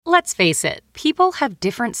Let's face it, people have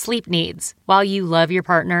different sleep needs. While you love your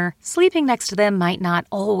partner, sleeping next to them might not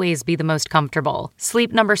always be the most comfortable.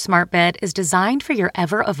 Sleep Number Smart Bed is designed for your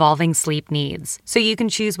ever-evolving sleep needs, so you can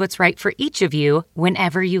choose what's right for each of you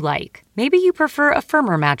whenever you like. Maybe you prefer a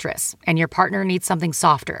firmer mattress, and your partner needs something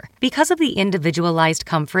softer. Because of the individualized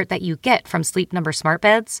comfort that you get from Sleep Number Smart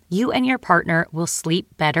Beds, you and your partner will sleep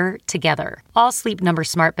better together. All Sleep Number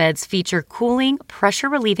Smart Beds feature cooling,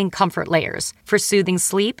 pressure-relieving comfort layers for soothing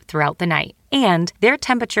sleep throughout the night. And their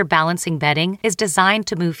temperature balancing bedding is designed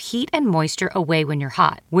to move heat and moisture away when you're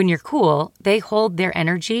hot. When you're cool, they hold their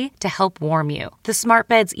energy to help warm you. The smart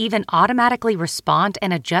beds even automatically respond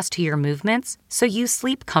and adjust to your movements, so you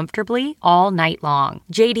sleep comfortably all night long.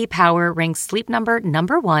 J.D. Power ranks Sleep Number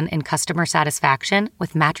 #1 in customer satisfaction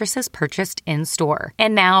with mattresses purchased in-store.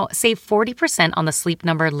 And now, save 40% on the Sleep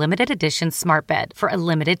Number limited edition smart bed for a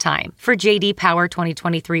limited time. For J.D. Power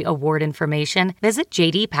 2023 award information, visit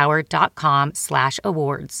jdpower.com/awards.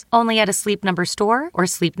 Only at a Sleep Number store or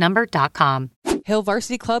sleepnumber.com. Hill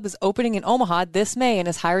Varsity Club is opening in Omaha this May and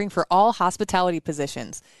is hiring for all hospitality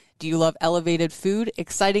positions. Do you love elevated food,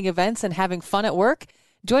 exciting events, and having fun at work?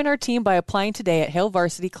 Join our team by applying today at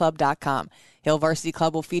hillvarsityclub.com. Hill Varsity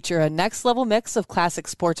Club will feature a next-level mix of classic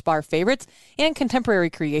sports bar favorites and contemporary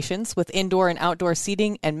creations with indoor and outdoor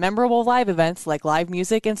seating and memorable live events like live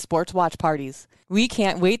music and sports watch parties. We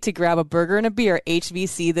can't wait to grab a burger and a beer at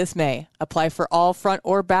HVC this May. Apply for all front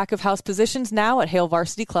or back of house positions now at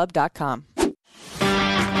hillvarsityclub.com.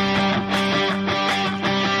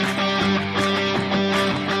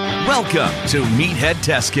 Welcome to Meathead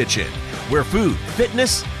Test Kitchen, where food,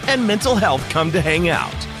 fitness, and mental health come to hang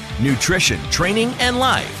out. Nutrition, training, and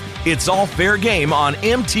life. It's all fair game on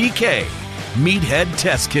MTK. Meathead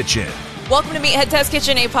Test Kitchen. Welcome to Meathead Test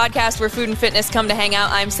Kitchen, a podcast where food and fitness come to hang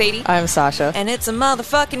out. I'm Sadie. I'm Sasha. And it's a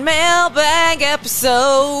motherfucking mailbag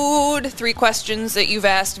episode. 3 questions that you've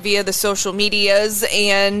asked via the social medias.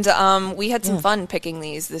 And we had some fun picking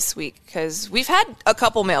these this week because we've had a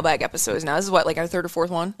couple mailbag episodes now. This is what, like our 3rd or 4th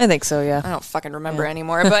one? I think so, yeah. I don't fucking remember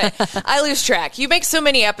anymore, but I lose track. You make so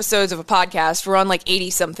many episodes of a podcast. We're on like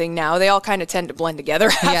 80-something now. They all kind of tend to blend together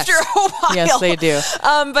after a while. Yes, they do.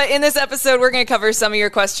 But in this episode, we're going to cover some of your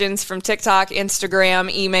questions from TikTok,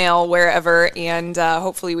 Instagram, email, wherever, and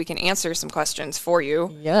hopefully we can answer some questions for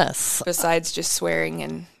you. Yes. Besides just swearing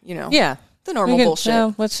and, the normal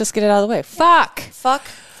bullshit. Let's just get it out of the way. Fucking.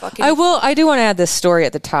 I do want to add this story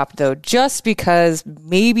at the top, though, just because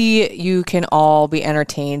maybe you can all be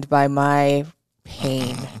entertained by my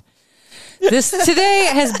pain. This today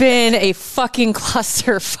has been a fucking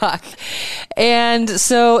clusterfuck. And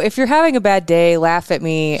so if you're having a bad day, laugh at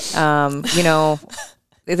me. I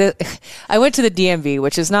went to the DMV,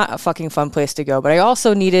 which is not a fucking fun place to go, but I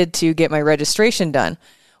also needed to get my registration done.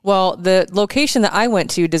 Well, the location that I went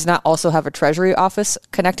to does not also have a treasury office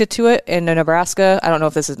connected to it in Nebraska. I don't know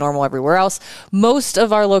if this is normal everywhere else. Most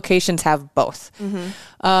of our locations have both. Mm-hmm.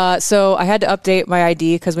 So I had to update my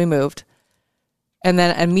ID because we moved. And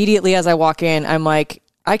then immediately as I walk in, I'm like,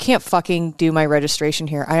 I can't fucking do my registration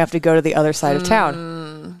here. I have to go to the other side of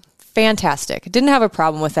town. Fantastic. Didn't have a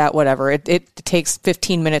problem with that, whatever. It takes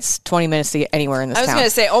 15 minutes, 20 minutes to get anywhere in this town. I was going to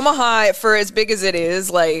say, Omaha, for as big as it is,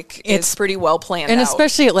 it's pretty well planned and out.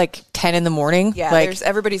 Especially at like 10 in the morning. Yeah,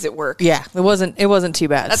 everybody's at work. Yeah, it wasn't too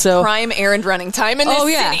bad. That's prime errand running time in this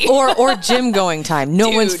city. or gym going time. No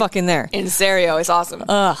one's fucking there. In Serio, it's awesome.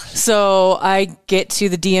 So I get to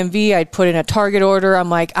the DMV, I put in a Target order. I'm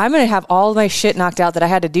like, I'm going to have all my shit knocked out that I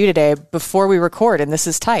had to do today before we record, and this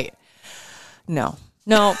is tight. No.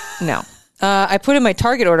 I put in my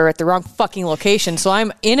Target order at the wrong fucking location. So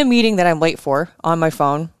I'm in a meeting that I'm late for on my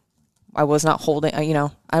phone. I was not holding,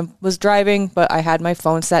 I was driving, but I had my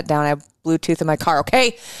phone set down. I have Bluetooth in my car.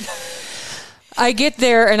 Okay. I get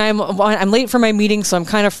there and I'm late for my meeting. So I'm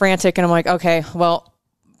kind of frantic and I'm like, okay, well,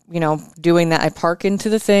 doing that, I park into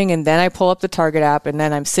the thing and then I pull up the Target app and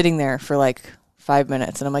then I'm sitting there for like 5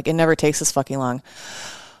 minutes and I'm like, it never takes this fucking long.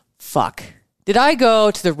 Fuck. Did I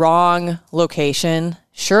go to the wrong location?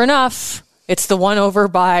 Sure enough, it's the one over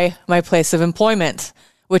by my place of employment,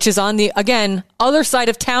 which is on the, again, other side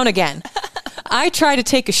of town again. I try to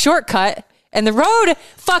take a shortcut and the road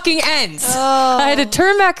fucking ends. I had to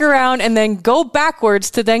turn back around and then go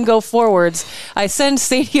backwards to then go forwards. I send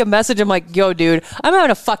Sadie a message. I'm like, yo, dude, I'm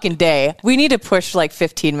having a fucking day. We need to push like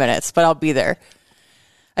 15 minutes, but I'll be there.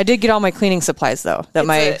 I did get all my cleaning supplies, though, that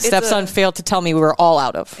my stepson failed to tell me we were all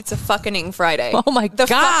out of. It's a fucking Friday. Oh, my God.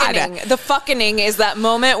 The fucking is that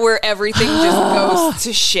moment where everything just goes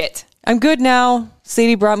to shit. I'm good now.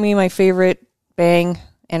 Sadie brought me my favorite Bang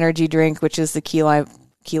energy drink, which is the key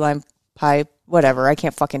lime pie whatever. I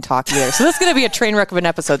can't fucking talk either. So this is going to be a train wreck of an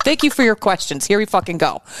episode. Thank you for your questions. Here we fucking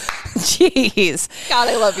go. Jeez. God,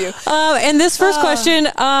 I love you. And this first question,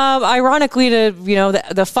 ironically to,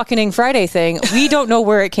 the fucking Friday thing, we don't know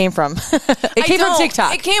where it came from. It came from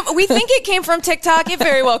TikTok. We think it came from TikTok. It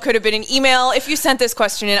very well could have been an email. If you sent this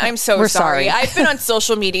question in, I'm so sorry. I've been on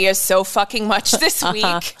social media so fucking much this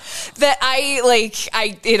week that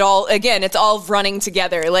it's all running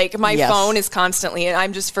together. Like my phone is constantly, and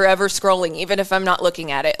I'm just forever scrolling, even if I'm not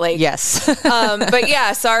looking at it. Like, yes. But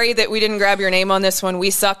yeah, sorry that we didn't grab your name on this one.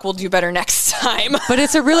 We suck. We'll do better next time. But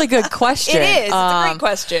it's a really good question. It is. It's a great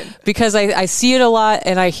question. Because I see it a lot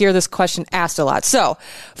and I hear this question asked a lot. So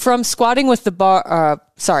from squatting with the bar,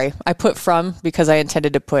 I put from because I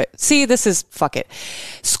intended to put, fuck it.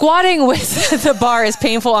 Squatting with the bar is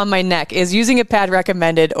painful on my neck. Is using a pad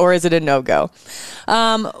recommended or is it a no-go?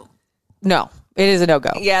 No. It is a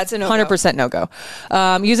no-go. Yeah, it's a no-go. 100% no-go.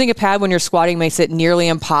 Using a pad when you're squatting makes it nearly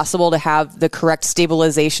impossible to have the correct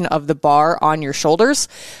stabilization of the bar on your shoulders.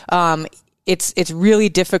 It's really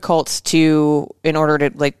difficult in order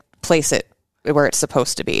to place it where it's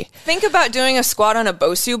supposed to be. Think about doing a squat on a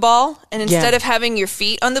Bosu ball, and instead of having your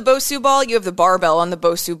feet on the Bosu ball, you have the barbell on the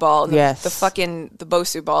Bosu ball. And the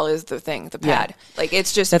Bosu ball is the thing, the pad. Yeah.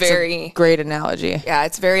 It's just That's a great analogy. Yeah,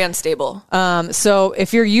 it's very unstable. So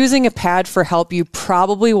if you're using a pad for help, you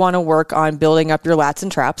probably want to work on building up your lats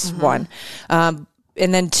and traps, one.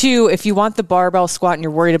 And then two, if you want the barbell squat and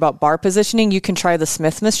you're worried about bar positioning, you can try the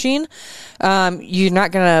Smith machine. You're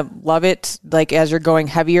not going to love it as you're going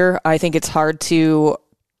heavier. I think it's hard to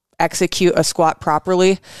execute a squat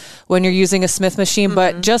properly when you're using a Smith machine,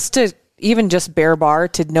 but just bare bar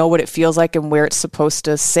to know what it feels like and where it's supposed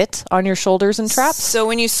to sit on your shoulders and traps. So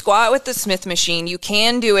when you squat with the Smith machine, you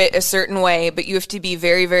can do it a certain way, but you have to be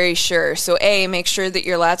very, very sure. So make sure that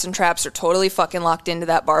your lats and traps are totally fucking locked into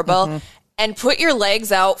that barbell. And put your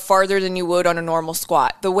legs out farther than you would on a normal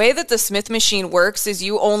squat. The way that the Smith machine works is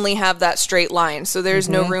you only have that straight line, so there's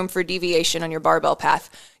no room for deviation on your barbell path.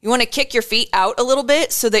 You want to kick your feet out a little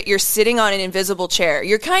bit so that you're sitting on an invisible chair.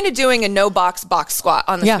 You're kind of doing a no box squat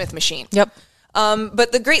on the Smith machine. Yep.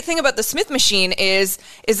 But the great thing about the Smith machine is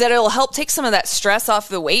that it'll help take some of that stress off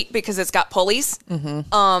the weight because it's got pulleys.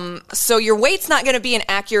 So your weight's not going to be an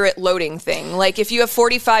accurate loading thing. Like if you have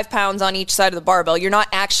 45 pounds on each side of the barbell, you're not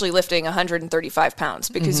actually lifting 135 pounds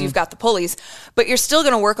because you've got the pulleys, but you're still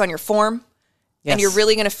going to work on your form and you're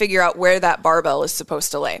really going to figure out where that barbell is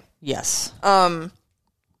supposed to lay. Yes.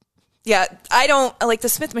 Yeah, I don't like the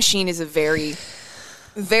Smith machine is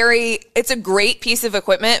it's a great piece of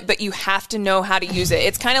equipment, but you have to know how to use it.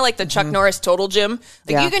 It's kind of like the Chuck Norris Total Gym.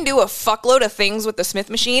 You can do a fuckload of things with the Smith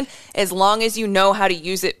machine as long as you know how to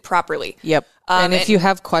use it properly. Yep. And if you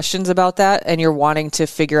have questions about that and you're wanting to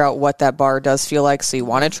figure out what that bar does feel like, so you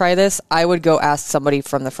want to try this, I would go ask somebody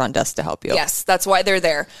from the front desk to help you. Yes, that's why they're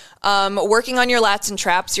there. Working on your lats and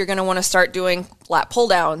traps, you're going to want to start doing lat pull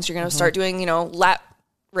downs. You're going to start doing, lat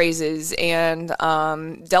raises and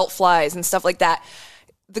delt flies and stuff like that.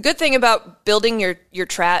 The good thing about building your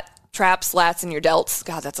traps, lats, and your delts,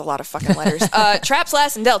 God, that's a lot of fucking letters. Traps,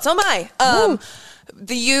 lats, and delts. Oh my.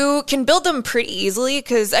 You can build them pretty easily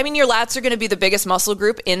because, your lats are going to be the biggest muscle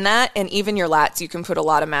group in that. And even your lats, you can put a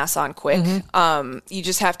lot of mass on quick. You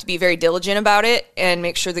just have to be very diligent about it and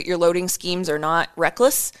make sure that your loading schemes are not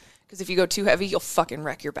reckless. Because if you go too heavy, you'll fucking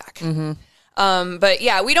wreck your back. But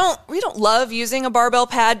yeah, we don't love using a barbell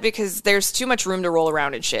pad because there's too much room to roll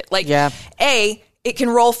around and shit. It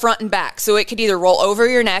can roll front and back. So it could either roll over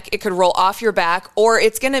your neck, it could roll off your back, or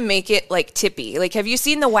it's going to make it tippy. Have you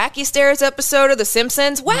seen the Wacky Stairs episode of The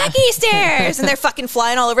Simpsons? Wacky Stairs! And they're fucking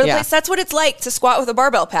flying all over the place. That's what it's like to squat with a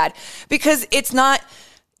barbell pad because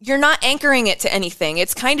you're not anchoring it to anything.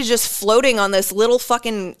 It's kind of just floating on this little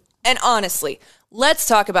fucking, and honestly, let's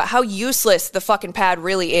talk about how useless the fucking pad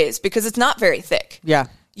really is because it's not very thick. Yeah.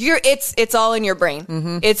 It's all in your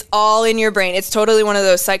brain. It's all in your brain. It's totally one of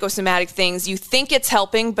those psychosomatic things. You think it's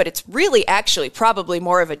helping, but it's really actually probably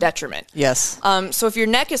more of a detriment. Yes. So if your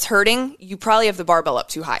neck is hurting, you probably have the barbell up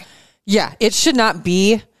too high. Yeah, it should not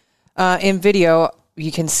be in video.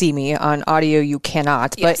 You can see me. On audio, you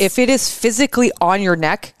cannot. But if it is physically on your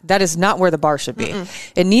neck, that is not where the bar should be.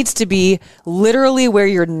 It needs to be literally where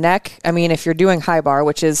your neck, if you're doing high bar,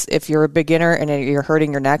 which is if you're a beginner and you're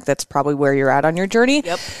hurting your neck, that's probably where you're at on your journey.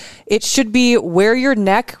 Yep. It should be where your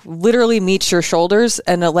neck literally meets your shoulders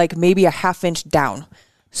and maybe a half inch down,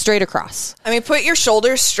 straight across. Put your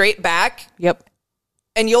shoulders straight back. Yep.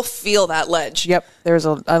 And you'll feel that ledge. Yep. There's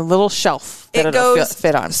a little shelf that it'll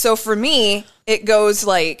fit on. So for me, It goes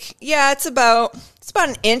like, it's about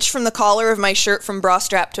an inch from the collar of my shirt from bra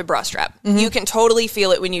strap to bra strap. You can totally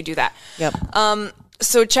feel it when you do that. Yep.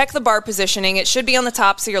 So check the bar positioning. It should be on the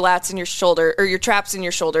tops of your lats and your shoulder, or your traps and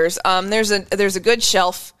your shoulders. There's a good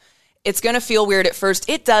shelf. It's going to feel weird at first.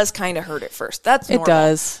 It does kind of hurt at first. That's normal. It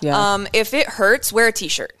does, yeah. If it hurts, wear a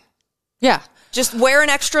t-shirt. Yeah. Just wear an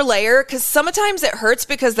extra layer, because sometimes it hurts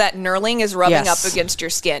because that knurling is rubbing Yes. up against your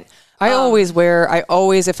skin. I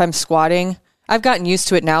always, if I'm squatting, I've gotten used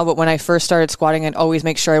to it now, but when I first started squatting, I'd always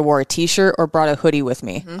make sure I wore a t-shirt or brought a hoodie with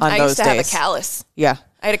me on those days. I used to have a callus. Yeah.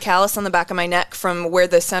 I had a callus on the back of my neck from where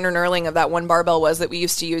the center knurling of that one barbell was that we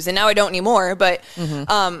used to use, and now I don't anymore. But please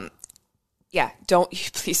don't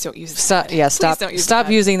use that. Stop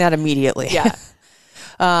using that immediately. Yeah.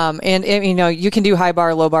 And you can do high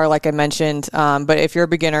bar, low bar, like I mentioned. But if you're a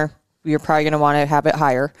beginner, you're probably going to want to have it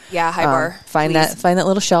higher. Yeah, high bar. Find that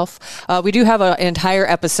little shelf. We do have an entire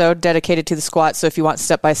episode dedicated to the squat. So if you want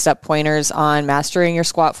step-by-step pointers on mastering your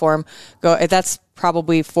squat form, that's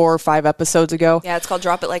probably 4 or 5 episodes ago. Yeah, it's called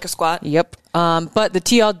Drop It Like a Squat. Yep. But the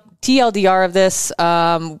TLDR of this,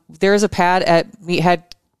 there's a pad at Meathead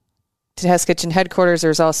Test Kitchen headquarters.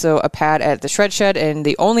 There's also a pad at the Shred Shed, and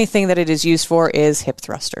the only thing that it is used for is hip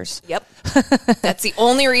thrusters. Yep. That's the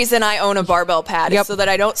only reason I own a barbell pad, is so that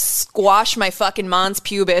I don't squash my fucking mons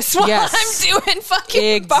pubis while I'm doing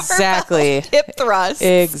fucking barbell hip thrusts.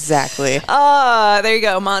 Exactly. There you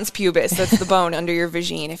go, mons pubis. That's the bone under your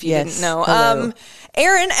vagine, if you didn't know. Hello.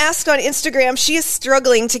 Erin asked on Instagram, she is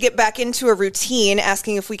struggling to get back into a routine,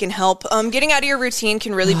 asking if we can help. Getting out of your routine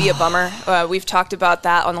can really be a bummer. We've talked about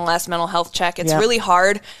that on the last mental health check. It's really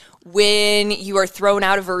hard when you are thrown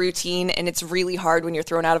out of a routine, and it's really hard when you're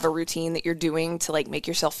thrown out of a routine that you're doing to like make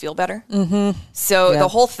yourself feel better. Mm-hmm. So the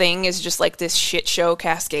whole thing is just like this shit show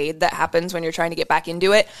cascade that happens when you're trying to get back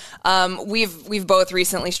into it. We've both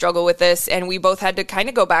recently struggled with this, and we both had to kind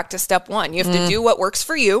of go back to step one. You have to do what works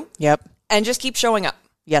for you. Yep. And just keep showing up.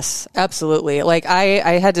 Yes, absolutely. Like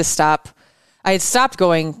I had to stop. I had stopped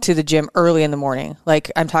going to the gym early in the morning.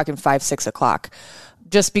 Like I'm talking 5-6 o'clock,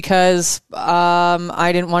 just because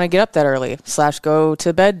I didn't want to get up that early / go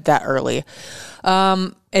to bed that early.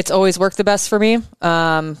 It's always worked the best for me.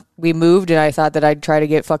 We moved, and I thought that I'd try to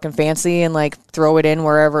get fucking fancy and like throw it in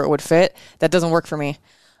wherever it would fit. That doesn't work for me.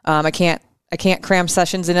 I can't cram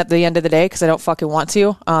sessions in at the end of the day because I don't fucking want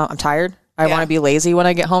to. I'm tired. I want to be lazy when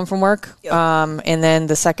I get home from work. Yep. And then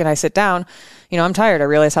the second I sit down, I'm tired. I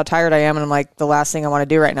realize how tired I am. And I'm like, the last thing I want to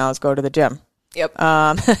do right now is go to the gym. Yep.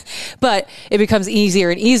 But it becomes easier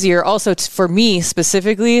and easier. Also for me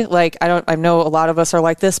specifically, like I know a lot of us are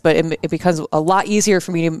like this, but it becomes a lot easier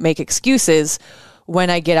for me to make excuses when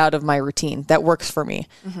I get out of my routine. That works for me,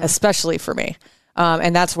 especially for me.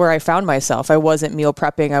 And that's where I found myself. I wasn't meal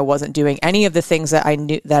prepping. I wasn't doing any of the things that I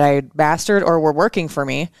knew that I mastered or were working for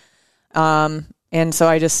me. And so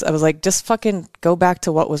I was like, just fucking go back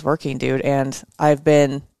to what was working, dude. And I've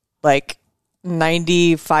been like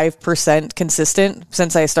 95% consistent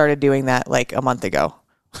since I started doing that like a month ago.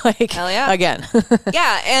 Like, hell yeah. Again.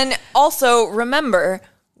 Yeah. And also remember,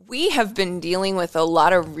 we have been dealing with a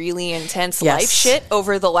lot of really intense life shit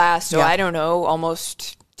over the last,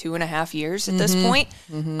 almost 2.5 years at this point.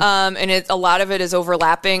 And a lot of it is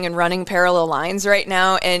overlapping and running parallel lines right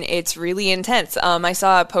now, and it's really intense. I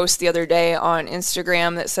saw a post the other day on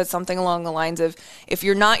Instagram that said something along the lines of, if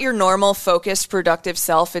you're not your normal, focused, productive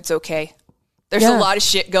self, it's okay. There's a lot of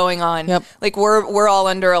shit going on. Yep. Like we're all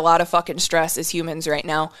under a lot of fucking stress as humans right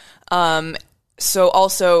now. So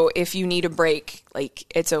also, if you need a break,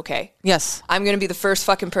 like, it's okay. Yes. I'm going to be the first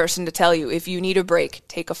fucking person to tell you, if you need a break,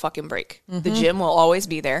 take a fucking break. The gym will always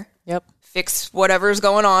be there. Yep. Fix whatever's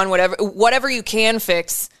going on, whatever you can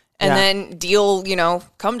fix, and then deal,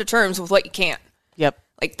 come to terms with what you can't. Yep.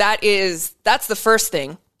 Like, that's the first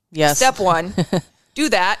thing. Yes. Step one, do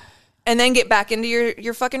that, and then get back into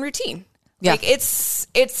your fucking routine. Yeah. Like, it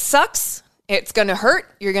sucks. It's going to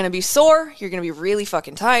hurt. You're going to be sore. You're going to be really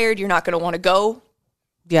fucking tired. You're not going to want to go.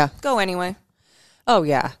 Yeah. Go anyway. Oh,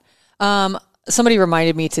 yeah. Somebody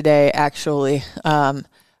reminded me today, actually.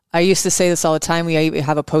 I used to say this all the time. We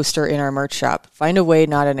have a poster in our merch shop. Find a way,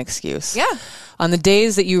 not an excuse. Yeah. On the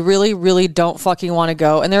days that you really, really don't fucking want to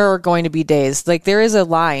go, and there are going to be days, like there is a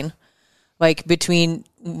line like between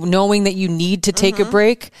knowing that you need to take a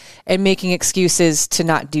break and making excuses to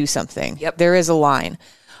not do something. Yep. There is a line.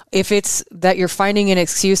 If it's that you're finding an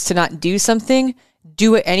excuse to not do something,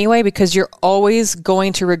 do it anyway, because you're always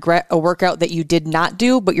going to regret a workout that you did not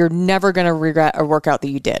do, but you're never going to regret a workout that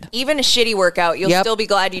you did. Even a shitty workout, you'll still be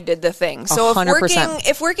glad you did the thing. So 100%.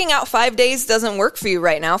 if working out 5 days doesn't work for you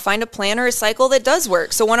right now, find a plan or a cycle that does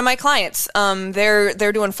work. So one of my clients,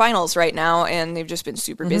 they're doing finals right now, and they've just been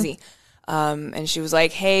super busy. And she was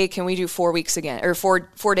like, hey, can we do 4 weeks again, or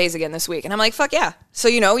 4 days again this week? And I'm like, fuck yeah. So,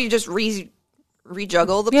 you just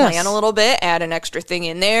rejuggle the plan a little bit, add an extra thing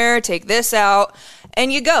in there, take this out,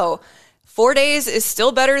 and you go. 4 days is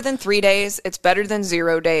still better than 3 days. It's better than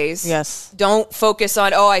 0 days. Yes. Don't focus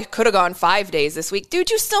on, I could have gone 5 days this week. Dude,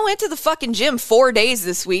 you still went to the fucking gym 4 days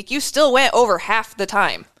this week. You still went over half the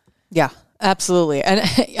time. Yeah, absolutely. And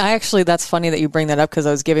that's funny that you bring that up, because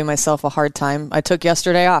I was giving myself a hard time. I took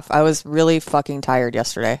yesterday off. I was really fucking tired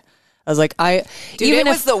yesterday. I was like, it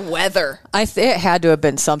was the weather. It had to have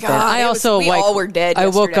been something. God, we all were dead I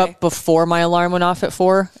woke yesterday. up before my alarm went off at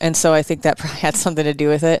 4, and so I think that probably had something to do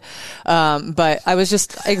with it. But I was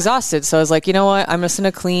just exhausted, so I was like, you know what? I'm just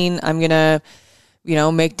gonna clean. I'm gonna,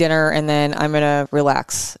 make dinner, and then I'm gonna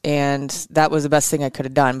relax. And that was the best thing I could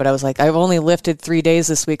have done. But I was like, I've only lifted 3 days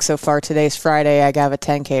this week so far. Today's Friday. I have a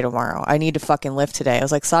 10K tomorrow. I need to fucking lift today. I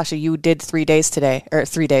was like, Sasha, you did 3 days today, or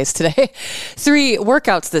 3 days today, 3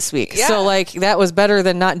 workouts this week. Yeah. So that was better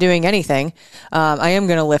than not doing anything. I am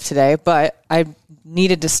gonna lift today, but I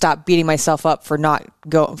needed to stop beating myself up for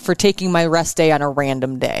taking my rest day on a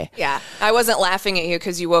random day. Yeah. I wasn't laughing at you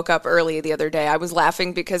because you woke up early the other day. I was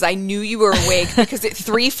laughing because I knew you were awake, because at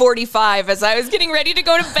 3:45, as I was getting ready to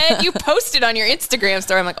go to bed, you posted on your Instagram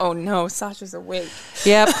story. I'm like, oh no, Sasha's awake.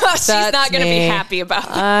 Yep. She's not going to be happy about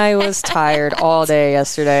that. I was tired all day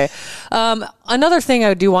yesterday. Another thing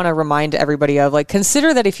I do want to remind everybody of,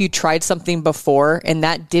 consider that if you tried something before and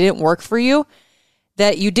that didn't work for you,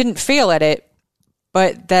 that you didn't fail at it,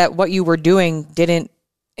 but that what you were doing didn't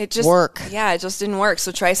work. Yeah, it just didn't work.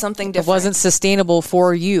 So try something different. It wasn't sustainable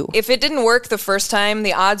for you. If it didn't work the first time,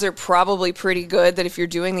 the odds are probably pretty good that if you're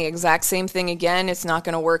doing the exact same thing again, it's not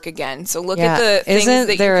going to work again. So look at the things that you can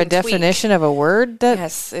tweak. Isn't there a definition of a word?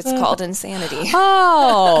 Yes, it's called insanity.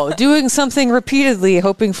 Oh, doing something repeatedly,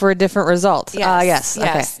 hoping for a different result. Yes.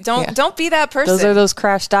 Yes. Okay. Don't be that person. Those are those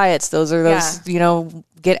crash diets. Those are those,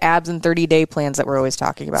 get abs in 30-day plans that we're always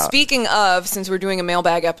talking about. Speaking of, since we're doing a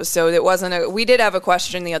mailbag episode, we did have a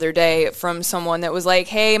question the other day from someone that was like,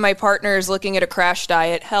 hey, my partner is looking at a crash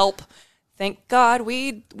diet. Help. Thank God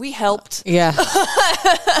we helped. Yeah.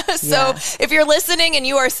 So if you're listening and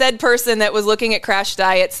you are said person that was looking at crash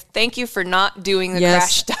diets, thank you for not doing the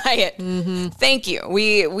crash diet. Mm-hmm. Thank you.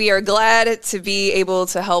 We are glad to be able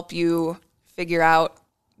to help you figure out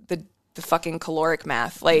the fucking caloric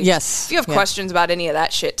math. Yes. If you have questions about any of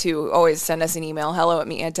that shit too, always send us an email,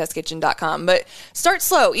 hello@meatheadtestkitchen.com. But start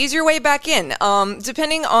slow, ease your way back in.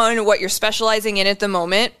 Depending on what you're specializing in at the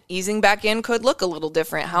moment, easing back in could look a little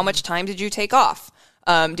different. How much time did you take off?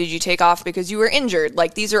 Did you take off because you were injured?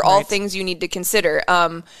 These are all things you need to consider.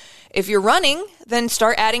 If you're running, then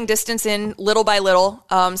start adding distance in little by little.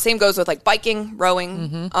 Same goes with biking, rowing.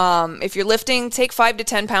 Mm-hmm. If you're lifting, take 5 to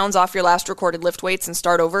 10 pounds off your last recorded lift weights and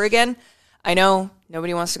start over again. I know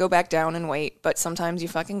nobody wants to go back down and weight, but sometimes you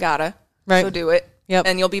fucking gotta. Right. So do it. Yep.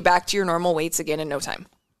 And you'll be back to your normal weights again in no time.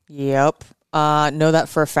 Yep. Know that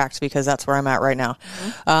for a fact, because that's where I'm at right now.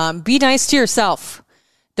 Mm-hmm. Be nice to yourself.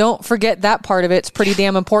 Don't forget that part of it. It's pretty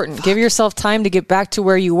damn important. Give yourself time to get back to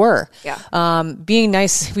where you were. Yeah. Being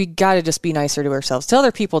nice, we got to just be nicer to ourselves, to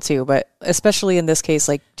other people too, but especially in this case,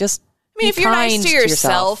 just if you're nice to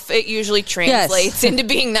yourself, it usually translates into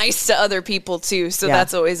being nice to other people too. So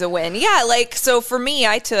that's always a win. Yeah. So for me,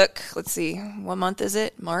 I took, let's see, what month is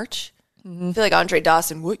it? March? Mm-hmm. I feel like Andre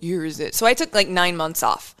Dawson. What year is it? So I took 9 months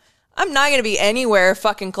off. I'm not going to be anywhere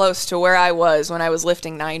fucking close to where I was when I was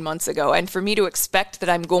lifting 9 months ago. And for me to expect that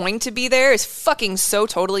I'm going to be there is fucking so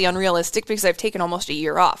totally unrealistic, because I've taken almost a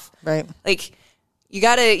year off. Right. You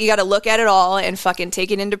gotta look at it all and fucking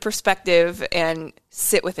take it into perspective and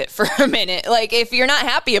sit with it for a minute. If you're not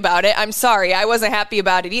happy about it, I'm sorry. I wasn't happy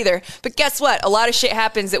about it either. But guess what? A lot of shit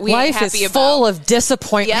happens that we ain't happy about. Life is full of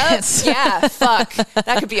disappointments. Yep. Yeah, fuck.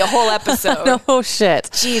 That could be a whole episode. No shit.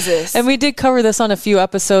 Jesus. And we did cover this on a few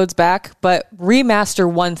episodes back, but remaster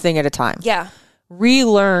one thing at a time. Yeah.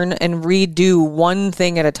 Relearn and redo one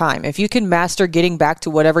thing at a time. If you can master getting back to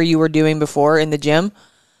whatever you were doing before in the gym,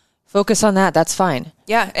 focus on that. That's fine.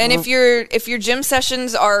 Yeah, and if your gym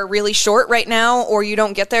sessions are really short right now, or you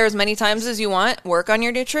don't get there as many times as you want, work on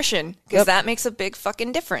your nutrition, because that makes a big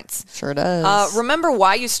fucking difference. Sure does. Remember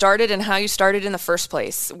why you started and how you started in the first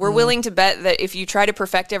place. We're willing to bet that if you try to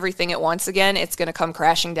perfect everything at once again, it's going to come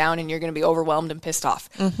crashing down and you're going to be overwhelmed and pissed off.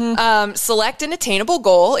 Select an attainable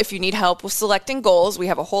goal. If you need help with selecting goals, we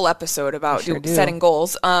have a whole episode about setting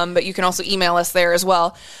goals, but you can also email us there as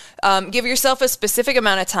well. Give yourself a specific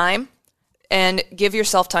amount of time. And give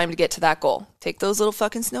yourself time to get to that goal. Take those little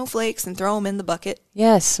fucking snowflakes and throw them in the bucket.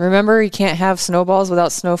 Yes. Remember, you can't have snowballs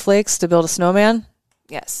without snowflakes to build a snowman?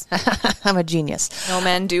 Yes. I'm a genius.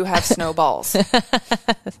 Snowmen do have snowballs.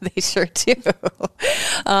 They sure do.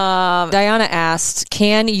 Diana asked,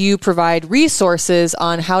 can you provide resources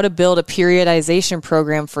on how to build a periodization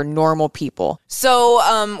program for normal people?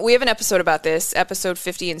 So we have an episode about this, episode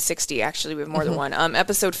 50 and 60. Actually, we have more than one.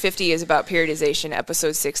 Episode 50 is about periodization.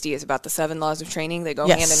 Episode 60 is about the 7 laws of training. They go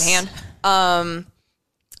hand in hand.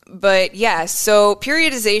 But yeah, so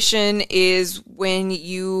periodization is when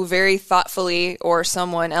you very thoughtfully, or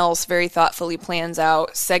someone else very thoughtfully plans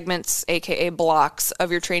out segments, aka blocks,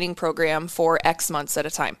 of your training program for X months at a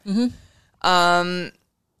time.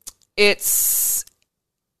 It's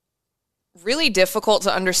really difficult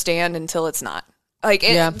to understand until it's not.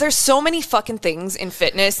 There's so many fucking things in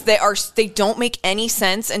fitness that they don't make any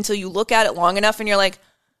sense until you look at it long enough and you're like,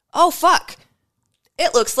 oh fuck.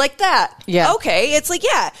 It looks like that. Yeah. Okay. It's like,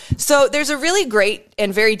 yeah. So there's a really great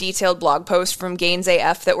and very detailed blog post from Gains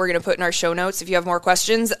AF that we're going to put in our show notes if you have more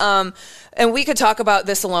questions. And we could talk about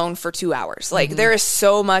this alone for 2 hours. Like there is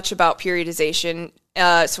so much about periodization.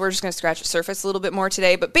 So we're just going to scratch the surface a little bit more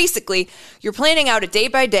today. But basically, you're planning out a day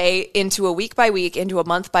by day into a week by week into a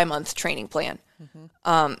month by month training plan.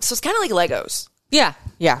 So it's kind of like Legos.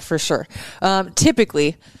 Yeah, for sure.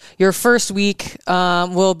 Typically, your first week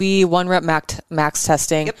will be 1 rep max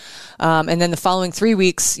testing. Yep. And then the following 3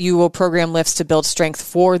 weeks, you will program lifts to build strength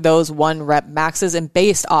for those 1 rep maxes and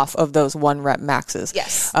based off of those 1 rep maxes.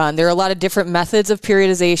 Yes. There are a lot of different methods of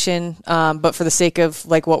periodization, but for the sake of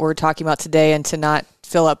like what we're talking about today and to not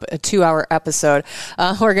fill up a 2-hour episode,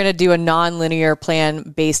 we're going to do a non-linear plan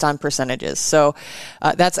based on percentages. So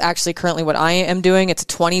that's actually currently what I am doing. It's a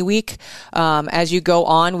 20-week. As you go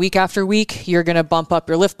on week after week, you're going to bump up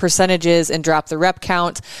your lift percentages and drop the rep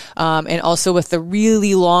count. And also with the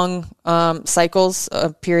really long cycles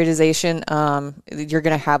of periodization, you're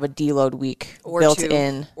going to have a deload week or built 2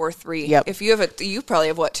 in. or 3. Yep. If you have you probably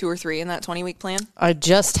have 2 or 3 in that 20-week plan? I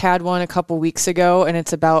just had one a couple weeks ago, and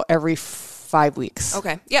it's about every 5 weeks.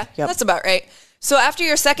 Okay. Yeah, that's about right. So after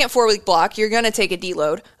your second 4-week block, you're going to take a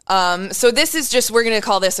deload. So this is just, we're going to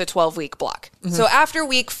call this a 12-week block. So after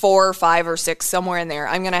week 4, 5, or 6, somewhere in there,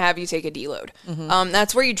 I'm going to have you take a deload.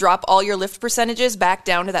 That's where you drop all your lift percentages back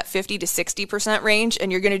down to that 50 to 60% range,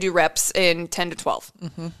 and you're going to do reps in 10 to 12.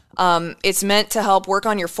 It's meant to help work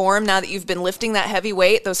on your form. Now that you've been lifting that heavy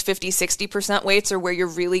weight, those 50, 60% weights are where you're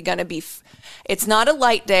really going to be. It's not a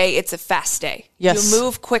light day, it's a fast day. Yes. You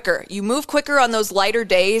move quicker. You move quicker on those lighter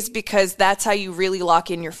days because that's how you really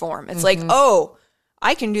lock in your form. It's like, oh,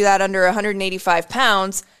 I can do that under 185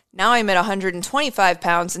 pounds. Now I'm at 125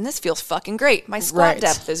 pounds, and this feels fucking great. My squat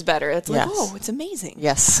depth is better. It's like, oh, it's amazing.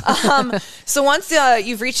 Yes. So once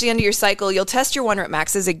you've reached the end of your cycle, you'll test your 1 rep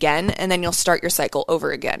maxes again, and then you'll start your cycle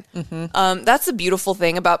over again. That's the beautiful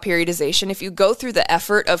thing about periodization. If you go through the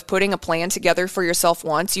effort of putting a plan together for yourself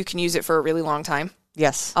once, you can use it for a really long time.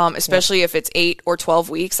 Yes. Especially if it's 8 or 12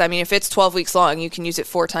 weeks. I mean, if it's 12 weeks long, you can use it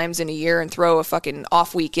 4 times in a year and throw a fucking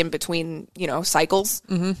off week in between, cycles.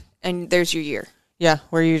 And there's your year. Yeah,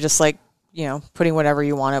 where you're just like, putting whatever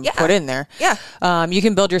you want to put in there. Yeah. You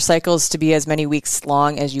can build your cycles to be as many weeks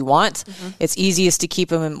long as you want. It's easiest to keep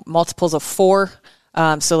them in multiples of 4.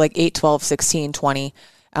 So like 8, 12, 16, 20.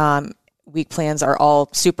 Week plans are all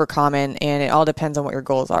super common, and it all depends on what your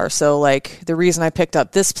goals are. So like the reason I picked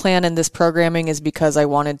up this plan and this programming is because I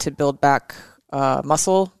wanted to build back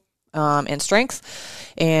muscle and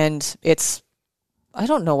strength. And I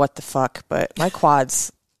don't know what the fuck, but my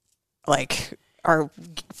quads are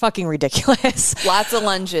fucking ridiculous. Lots of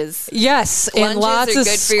lunges. Yes, Lunges and lots are of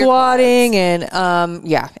good for your squatting, and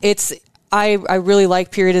I really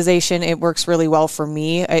like periodization. It works really well for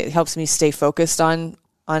me. It helps me stay focused on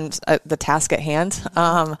the task at hand.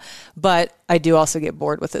 But I do also get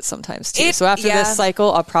bored with it sometimes too. So after this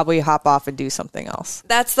cycle, I'll probably hop off and do something else.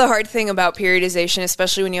 That's the hard thing about periodization,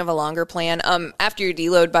 especially when you have a longer plan. After your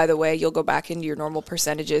deload, by the way, you'll go back into your normal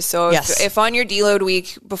percentages. So if on your deload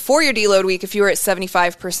week, before your deload week, if you were at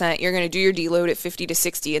 75%, you're going to do your deload at 50 to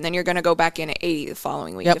 60, and then you're going to go back in at 80 the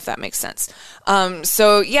following week, if that makes sense.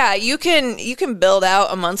 So yeah, you can build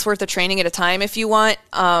out a month's worth of training at a time if you want.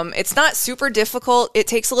 It's not super difficult. It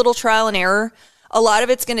takes a little trial and error. A lot of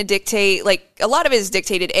it's going to dictate, a lot of it is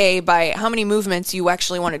dictated, by how many movements you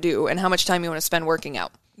actually want to do and how much time you want to spend working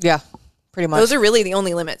out. Yeah, pretty much. Those are really the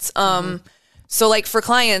only limits. So for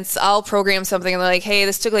clients, I'll program something and they're like, hey,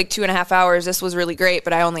 this took 2.5 hours. This was really great,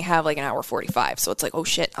 but I only have an hour 45. So it's oh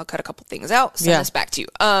shit, I'll cut a couple things out, send this back to you.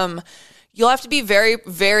 You'll have to be very,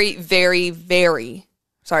 very, very, very,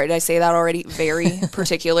 sorry, did I say that already? Very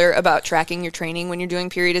particular about tracking your training when you're doing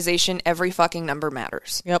periodization. Every fucking number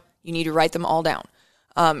matters. Yep. You need to write them all down.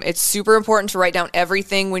 It's super important to write down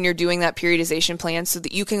everything when you're doing that periodization plan so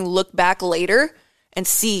that you can look back later and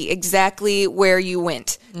see exactly where you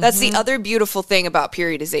went. That's the other beautiful thing about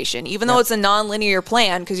periodization. Even though it's a non-linear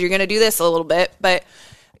plan, because you're going to do this a little bit, but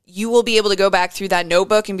you will be able to go back through that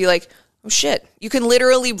notebook and be like, oh shit. You can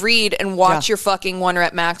literally read and watch your fucking 1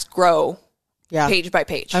 rep max grow page by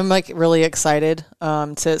page. I'm really excited.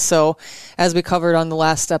 So as we covered on the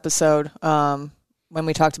last episode, when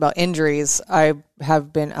we talked about injuries, I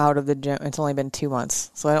have been out of the gym. It's only been 2 months,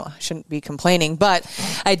 so I shouldn't be complaining. But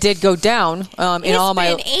I did go down in all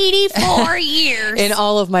my 84 years in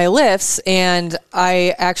all of my lifts, and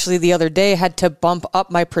I actually the other day had to bump up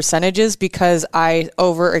my percentages because I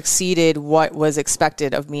over exceeded what was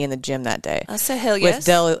expected of me in the gym that day. That's a hell yes.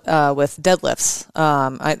 With deadlifts,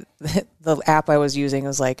 the app I was using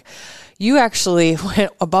was like, you actually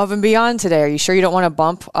went above and beyond today. Are you sure you don't want to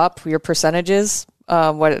bump up your percentages?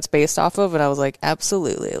 What it's based off of, and I was like,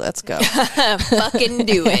 absolutely, let's go. Fucking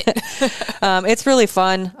do it. It's really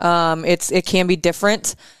fun. It can be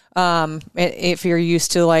different. If you're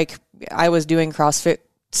used to I was doing CrossFit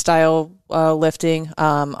style lifting.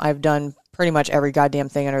 I've done pretty much every goddamn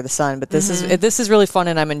thing under the sun, but this is really fun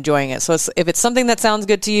and I'm enjoying it. So if it's something that sounds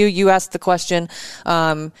good to you, you ask the question.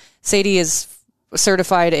 Sadie is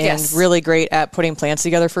certified and really great at putting plans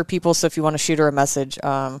together for people. So if you want to shoot her a message,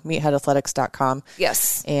 meatheadathletics.com.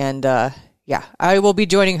 Yes. And I will be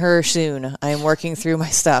joining her soon. I am working through my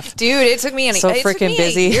stuff. Dude, it took me a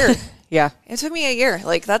year. Yeah. It took me a year.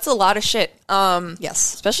 That's a lot of shit.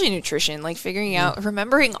 Yes. Especially nutrition, figuring out,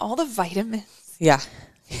 remembering all the vitamins. Yeah.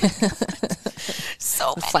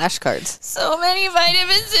 So many flashcards. So many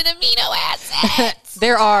vitamins and amino acids.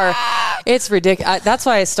 There are. It's ridiculous. That's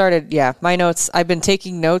why I started. Yeah, my notes. I've been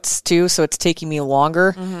taking notes too, so it's taking me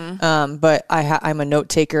longer. But I'm a note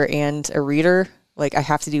taker and a reader. I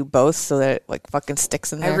have to do both so that it fucking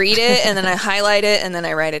sticks in there. I read it and then I highlight it and then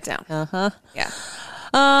I write it down.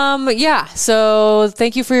 Yeah. So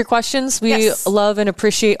thank you for your questions. We love and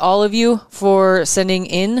appreciate all of you for sending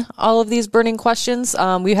in all of these burning questions.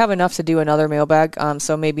 We have enough to do another mailbag.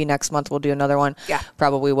 So maybe next month we'll do another one. Yeah.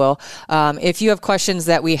 Probably will. If you have questions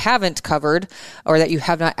that we haven't covered or that you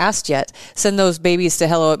have not asked yet, send those babies to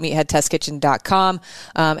hello@meatheadtestkitchen.com.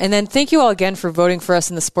 And then thank you all again for voting for us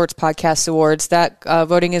in the Sports Podcast Awards. That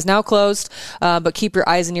voting is now closed, but keep your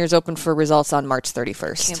eyes and ears open for results on March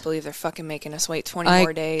 31st. Can't believe they're fucking making us wait 20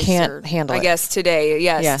 more days. Can't handle it. I guess today.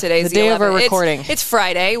 Yes, today's the day 11th. of our recording. It's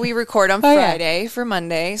Friday. We record on Friday for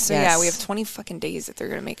Monday. So we have 20 fucking days that they're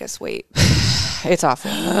going to make us wait. It's awful.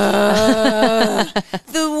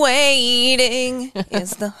 The waiting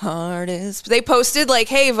is the hardest. They posted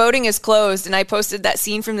hey, voting is closed. And I posted that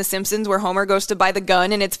scene from The Simpsons where Homer goes to buy the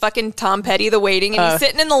gun and it's fucking Tom Petty, the waiting. And he's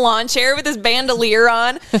sitting in the lawn chair with his bandolier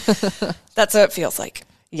on. That's what it feels like.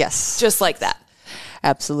 Yes. Just like that.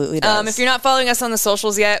 Absolutely does. If you're not following us on the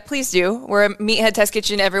socials yet, please do. We're at Meathead Test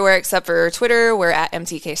Kitchen everywhere except for Twitter. We're at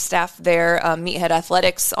MTK Staff there. Meathead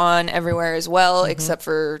Athletics on everywhere as well, except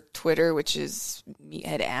for Twitter, which is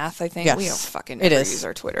Meathead Ath, I think. Yes. We don't fucking ever use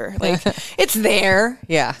our Twitter. It's there.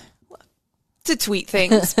 Yeah. To tweet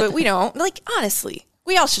things, but we don't. Honestly.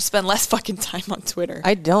 We all should spend less fucking time on Twitter.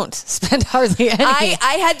 I don't spend hardly any.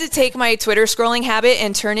 I had to take my Twitter scrolling habit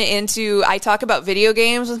and turn it into, I talk about video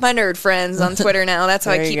games with my nerd friends on Twitter now. That's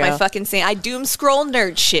how I keep my fucking sane. I doom scroll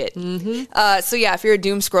nerd shit. So yeah, if you're a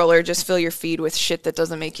doom scroller, just fill your feed with shit that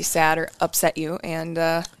doesn't make you sad or upset you. And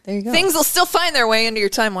there you go. Things will still find their way into your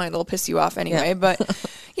timeline. They'll piss you off anyway. Yeah. But,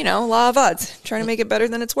 law of odds. Trying to make it better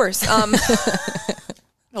than it's worse.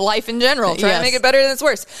 Life in general, trying to make it better than it's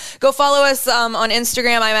worse. Go follow us on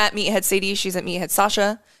Instagram. I'm at Meathead Sadie. She's at Meathead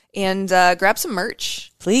Sasha. And grab some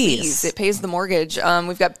merch. Please. It pays the mortgage.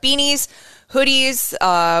 We've got beanies,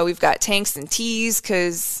 hoodies. We've got tanks and tees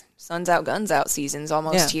because sun's out, guns out season's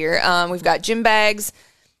almost here. We've got gym bags,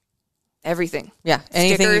 everything. Yeah,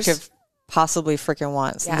 anything Stickers. you could possibly freaking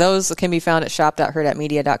want. So Yeah. those can be found at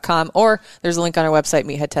shop.hurtatmedia.com, or there's a link on our website,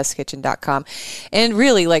 meatheadtestkitchen.com. And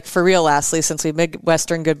really, like, for real, lastly, since we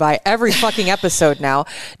Midwestern goodbye every fucking episode now,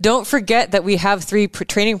 don't forget that we have 3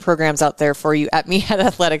 training programs out there for you at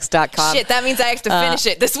meatheadathletics.com. Shit, that means I have to finish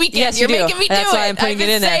it this weekend. Yes, You're you do. making me do That's it. why I'm putting I've it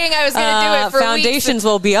been in there. saying I was going to do it for Foundations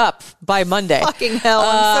will be up by Monday. Fucking hell,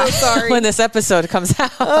 I'm so sorry. When this episode comes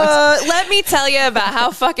out. Let me tell you about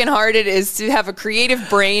how fucking hard it is to have a creative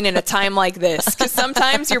brain in a time like this. Because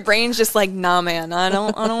sometimes your brain's just like, nah, man, I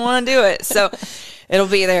don't want to do it. So it'll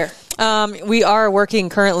be there. We are working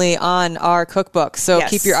currently on our cookbook, so Yes.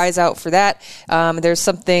 keep your eyes out for that. There's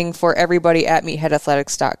something for everybody at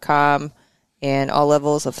meatheadathletics.com and all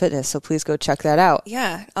levels of fitness, so please go check that out.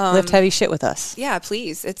 Yeah. Lift heavy shit with us. Yeah,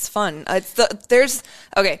 please. It's fun.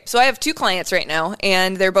 So I have 2 clients right now,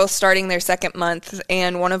 and they're both starting their second month,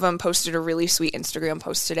 and one of them posted a really sweet Instagram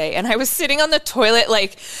post today, and I was sitting on the toilet,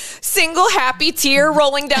 like, single happy tear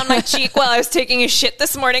rolling down my cheek while I was taking a shit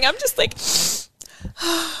this morning. I'm just like,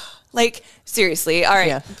 like, seriously. All right.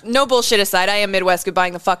 Yeah. No bullshit aside, I am Midwest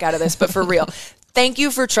goodbying the fuck out of this, but for real. Thank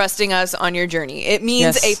you for trusting us on your journey. It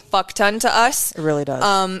means Yes. a fuck ton to us. It really does.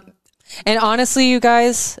 And honestly, you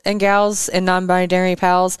guys and gals and non-binary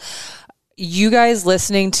pals, you guys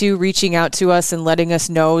listening to, reaching out to us and letting us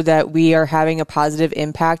know that we are having a positive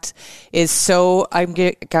impact is so,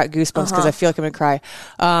 got goosebumps because I feel like I'm going to cry.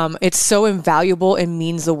 It's so invaluable and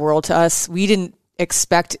means the world to us. We didn't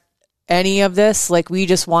expect any of this. Like, we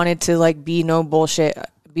just wanted to, like, be no bullshit,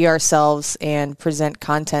 be ourselves and present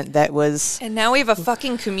content that was... And now we have a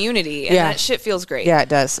fucking community, and that shit feels great. Yeah, it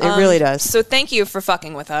does. It really does. So thank you for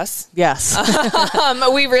fucking with us. Yes.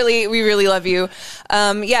 We really love you.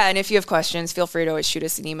 Yeah, and if you have questions, feel free to always shoot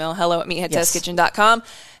us an email. hello@meatheadtestkitchen.com.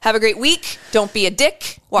 Have a great week. Don't be a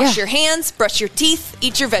dick. Wash your hands, brush your teeth,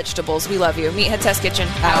 eat your vegetables. We love you. Meathead Test Kitchen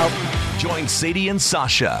out. Join Sadie and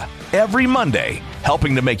Sasha every Monday,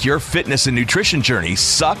 helping to make your fitness and nutrition journey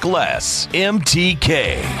suck less.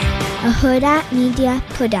 MTK. A Huda Media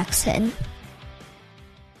Production.